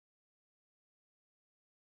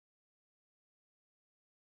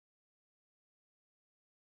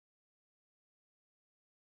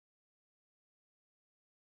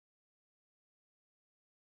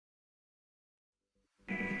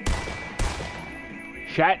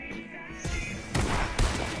Shit.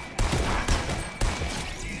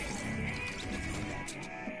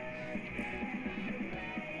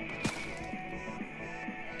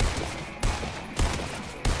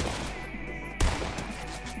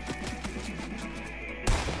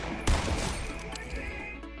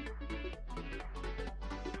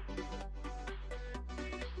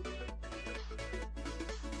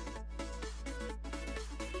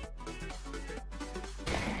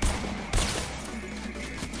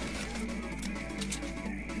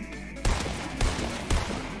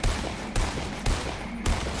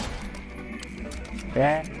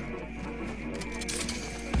 Yeah.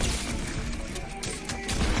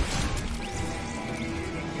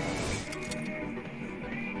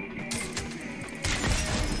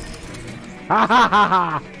 Ha ha ha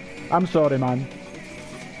ha! I'm sorry, man.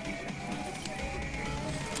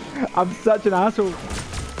 I'm such an asshole.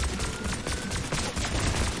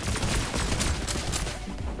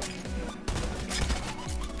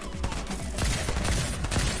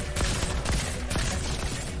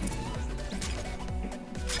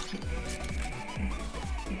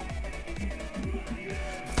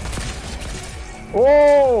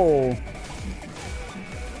 Oh!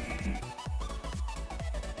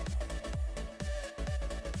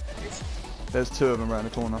 There's two of them around the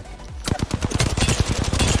corner.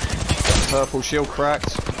 Purple shield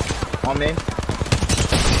cracked. On me.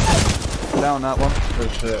 Down that one. Oh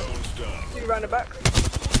shit. Two round the back.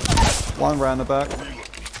 One round the back.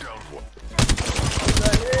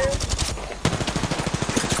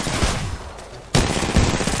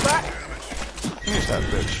 Who's that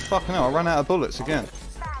bitch? Fucking hell, I ran out of bullets again.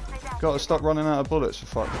 Gotta stop running out of bullets for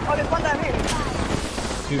fuck. Oh, there's one down here.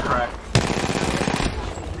 Two cracked.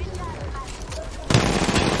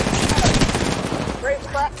 Great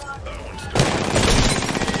crack.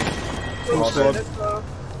 Who's dead?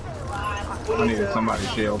 I need somebody's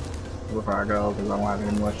shield before I go because I don't have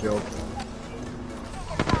any more shield.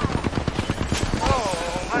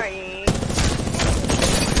 Oh, my.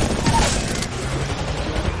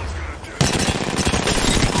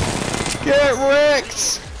 Get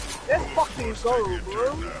wrecked! Let's fucking go, bro.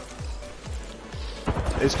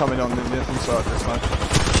 It's coming on the left side this time.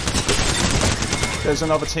 There's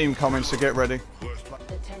another team coming, so get ready.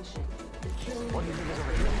 Attention.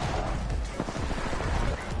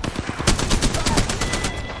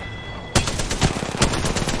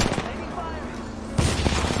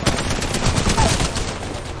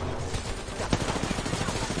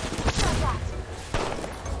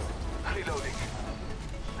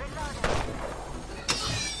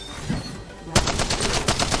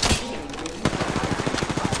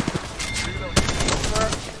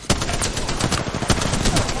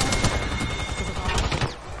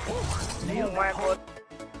 Oh my god.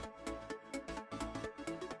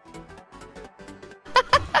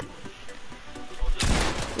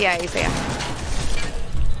 Yeah, he's here.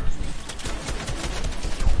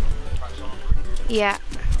 Yeah.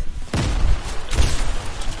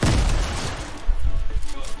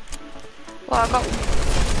 Well, I got...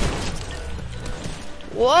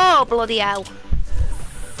 Whoa, bloody hell.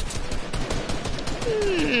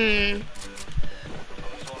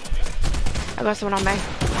 I got someone on me.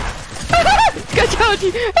 Good job.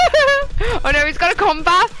 Oh no, he's got a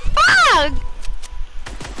combat. Fuck!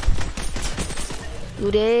 You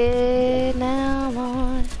did now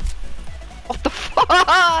on. What the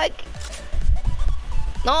fuck?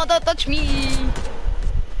 No, don't touch me.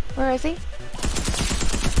 Where is he?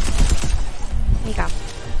 There you go.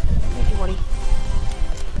 Thank you, Woody.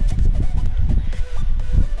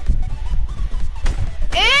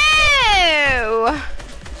 Ew!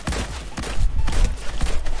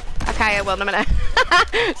 Okay, I will in a minute.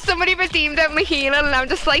 Somebody redeemed out my healer and I'm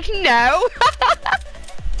just like, no.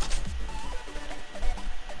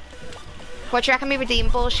 What do you reckon my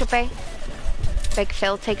redeemable should be? Big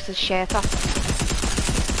Phil takes his shirt off.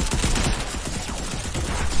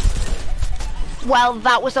 Well,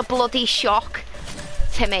 that was a bloody shock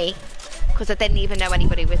to me, because I didn't even know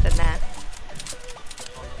anybody was in there.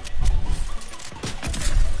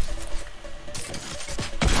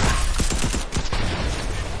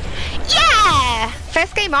 Yeah!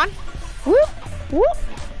 First game on. Whoop, whoop,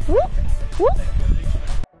 whoop, whoop.